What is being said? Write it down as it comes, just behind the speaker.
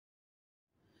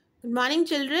Good morning,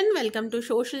 children. Welcome to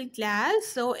social class.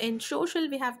 So, in social,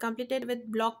 we have completed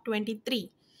with block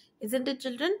 23, isn't it,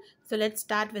 children? So, let's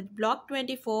start with block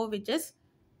 24, which is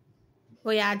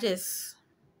voyages.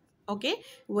 Okay,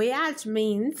 voyage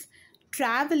means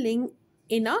traveling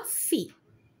in a sea.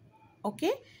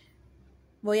 Okay,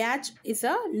 voyage is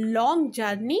a long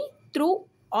journey through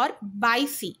or by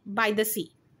the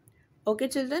sea. Okay,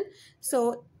 children.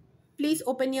 So, please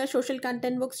open your social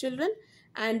content books, children,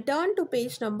 and turn to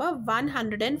page number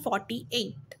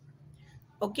 148.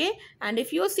 Okay, and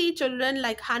if you see, children,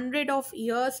 like hundred of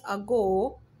years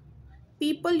ago,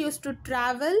 people used to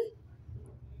travel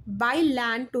by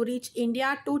land to reach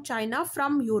India to China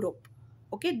from Europe.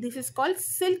 Okay, this is called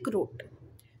Silk Route.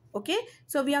 Okay,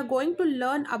 so we are going to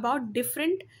learn about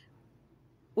different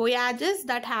voyages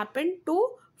that happened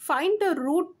to find the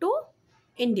route to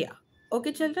India.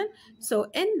 Okay, children. So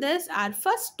in this, our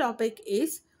first topic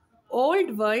is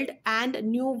old world and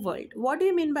new world. What do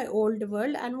you mean by old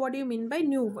world and what do you mean by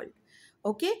new world?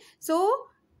 Okay, so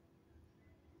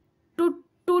to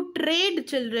trade,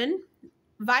 children,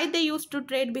 why they used to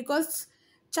trade? Because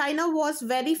China was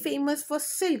very famous for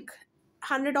silk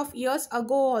hundred of years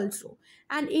ago also,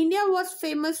 and India was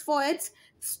famous for its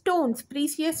stones,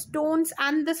 precious stones,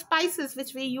 and the spices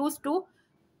which we used to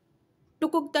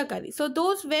cook the curry. So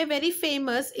those were very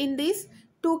famous in these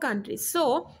two countries.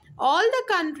 So all the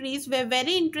countries were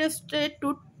very interested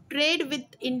to trade with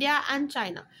India and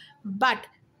China. But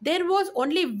there was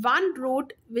only one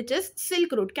route, which is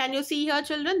Silk Route. Can you see here,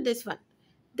 children? This one.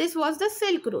 This was the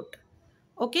Silk Route.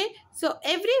 Okay. So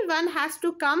everyone has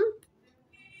to come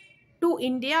to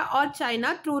India or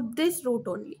China through this route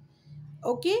only.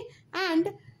 Okay,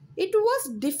 and it was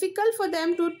difficult for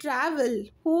them to travel.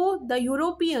 Who The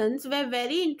Europeans were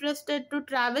very interested to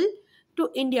travel to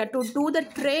India to do the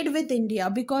trade with India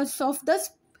because of the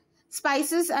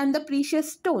spices and the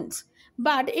precious stones,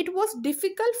 but it was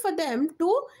difficult for them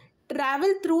to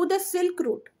travel through the Silk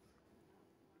Route.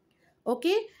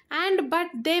 Okay, and but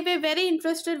they were very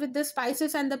interested with the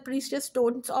spices and the precious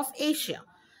stones of Asia.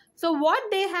 So what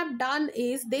they have done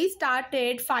is they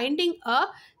started finding a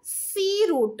sea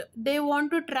route. They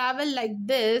want to travel like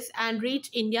this and reach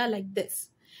India like this.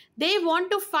 They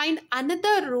want to find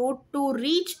another route to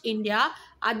reach India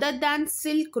other than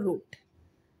Silk Route.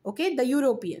 Okay, the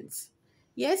Europeans.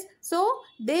 Yes, so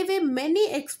there were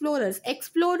many explorers.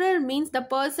 Explorer means the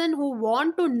person who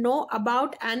want to know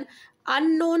about an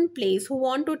unknown place, who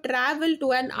want to travel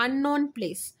to an unknown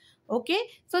place. Okay,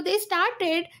 so they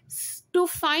started to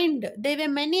find, there were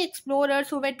many explorers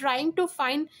who were trying to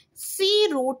find sea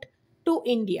route to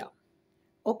India.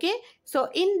 Okay, so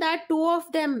in that, two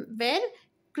of them were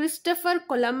Christopher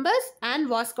Columbus and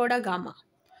Vasco da Gama.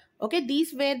 Okay,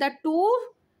 these were the two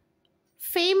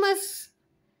famous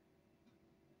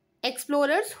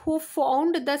explorers who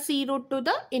found the sea route to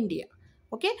the India.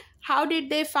 Okay, how did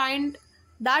they find?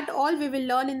 That all we will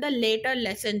learn in the later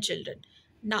lesson, children.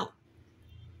 Now,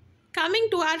 coming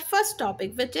to our first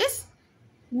topic, which is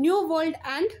New World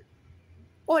and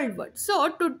Old World. So,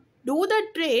 to do the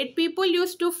trade, people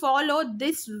used to follow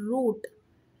this route,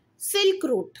 Silk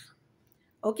Route.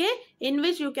 Okay, in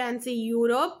which you can see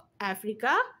Europe,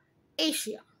 Africa,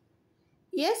 Asia.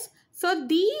 Yes, so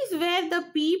these were the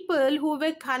people who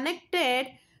were connected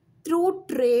through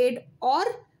trade or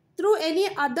through any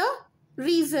other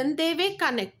reason they were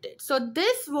connected. So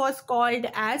this was called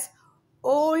as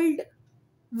Old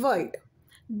World.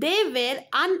 They were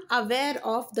unaware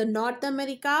of the North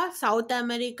America, South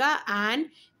America, and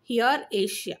here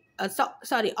Asia.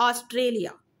 Sorry,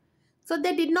 Australia. So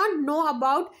they did not know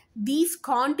about these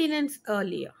continents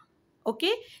earlier.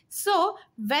 Okay, so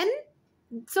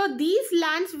these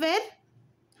lands were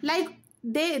like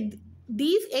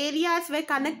these areas were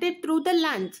connected through the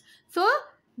lands. So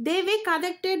they were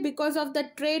connected because of the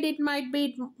trade. It might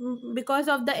be because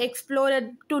of the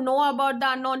explorer to know about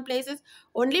the unknown places,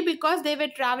 only because they were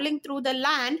traveling through the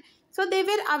land. So they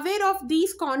were aware of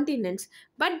these continents,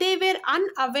 but they were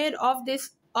unaware of this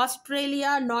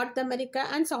Australia, North America,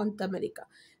 and South America.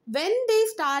 When they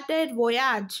started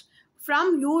voyage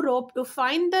from Europe to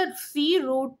find the sea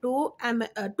route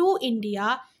to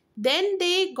India, then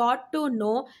they got to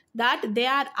know that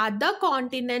there are other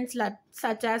continents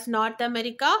such as North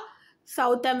America,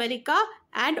 South America,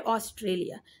 and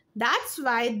Australia. That's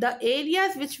why the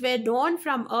areas which were known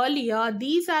from earlier,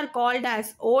 these are called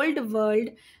as Old World,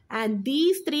 and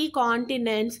these three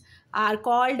continents are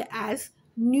called as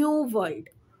New World.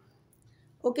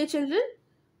 Okay, children?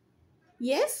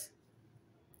 Yes?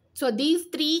 So these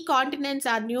three continents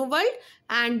are New World,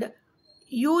 and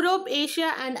Europe,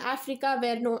 Asia, and Africa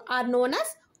are known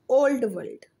as Old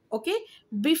World. Okay,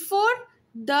 before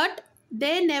that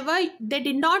they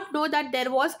did not know that there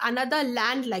was another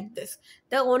land like this.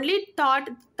 They only thought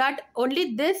that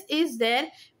only this is there,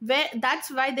 where that's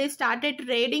why they started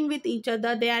trading with each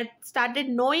other. They had started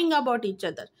knowing about each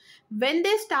other. When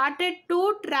they started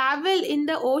to travel in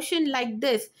the ocean like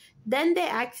this, then they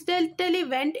accidentally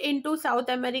went into South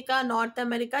America, North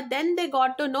America. Then they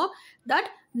got to know that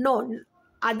no,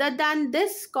 other than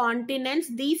this continents,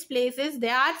 these places,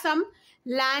 there are some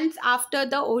lands after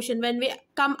the ocean when we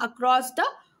come across the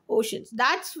oceans.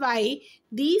 That's why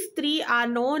these three are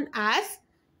known as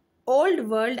old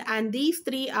world and these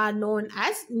three are known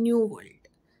as new world.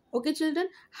 Okay children,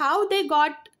 how they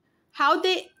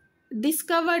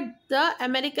discovered the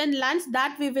American lands,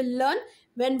 that we will learn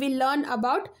when we learn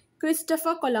about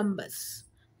Christopher Columbus.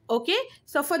 Okay,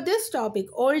 so for this topic,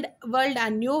 old world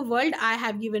and new world, I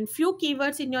have given few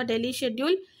keywords in your daily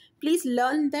schedule. Please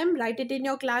learn them, write it in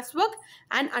your classwork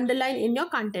and underline in your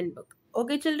content book.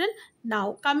 Okay children,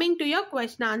 now coming to your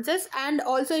question answers, and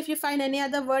also if you find any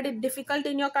other word difficult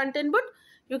in your content book,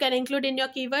 you can include in your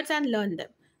keywords and learn them.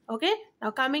 Okay,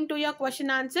 now coming to your question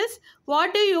answers,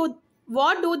 what do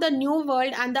the new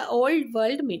world and the old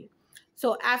world mean?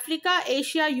 So Africa,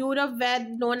 Asia, Europe were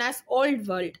known as old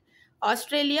world.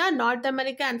 Australia, North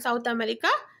America and South America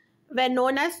were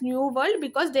known as new world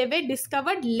because they were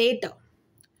discovered later.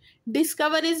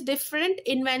 Discover is different,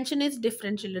 invention is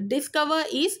different children. Discover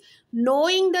is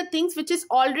knowing the things which is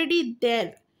already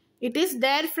there. It is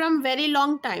there from very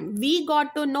long time. We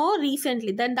got to know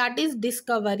recently, then that is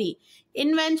discovery.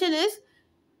 Invention is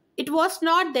it was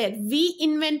not there. We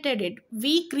invented it.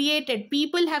 We created.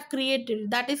 People have created.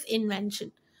 That is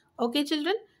invention. Okay,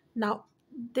 children. Now,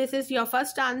 this is your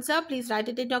first answer. Please write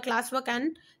it in your classwork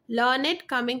and learn it.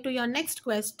 Coming to your next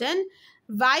question.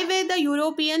 Why were the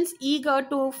Europeans eager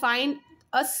to find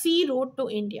a sea route to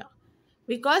India?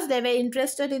 Because they were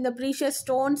interested in the precious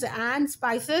stones and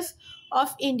spices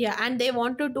of India and they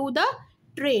want to do the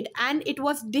trade, and it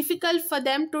was difficult for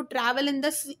them to travel in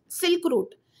the Silk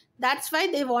Route. That's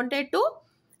why they wanted to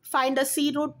find a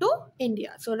sea route to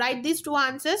India. So write these two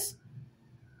answers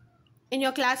in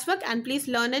your classwork and please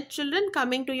learn it children.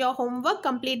 Coming to your homework,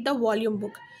 complete the volume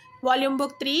book. Volume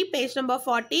book 3, page number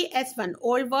 40, S1,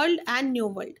 Old World and New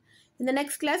World. In the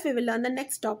next class, we will learn the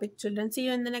next topic children. See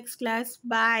you in the next class.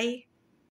 Bye.